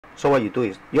So what you do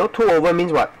is, 2 over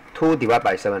means what? 2 divided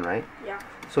by 7, right? Yeah.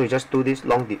 So you just do this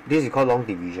this is called long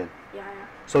division. Yeah.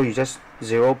 So you just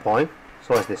 0 point.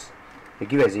 So what's this? You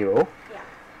give it a 0. Yeah.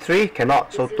 3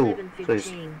 cannot, so 2. So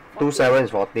it's 2 7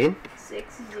 is 14.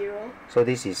 6 0. So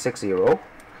this is 6 0.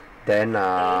 Then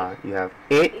you have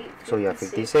 8. So you have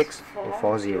 56.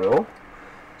 4 0.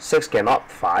 6 cannot,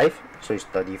 5. So it's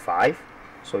 35.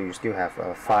 So you still have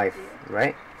 5,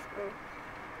 right?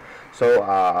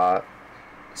 So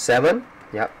 7.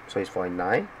 Yep. So it's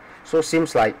 49. So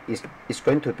seems like it's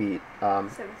going to be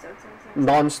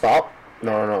non-stop.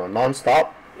 No,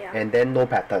 non-stop. Yeah. And then no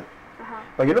pattern.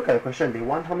 But you look at the question, they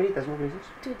want how many decimal places?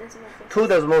 2 decimal places. 2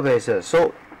 decimal places.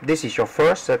 So this is your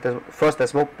first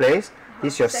decimal place.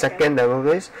 This is your second decimal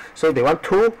place. So they want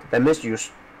 2. That means you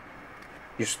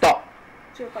stop.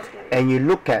 And you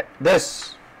look at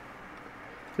this.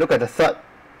 Look at the third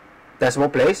decimal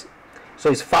place.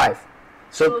 So it's 5.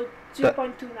 So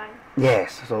 0.29.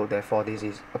 Yes. So therefore this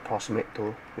is approximate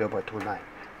to 0.29.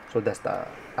 So that's the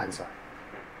answer.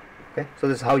 Okay. So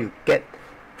this is how you get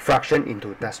fraction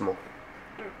into decimal.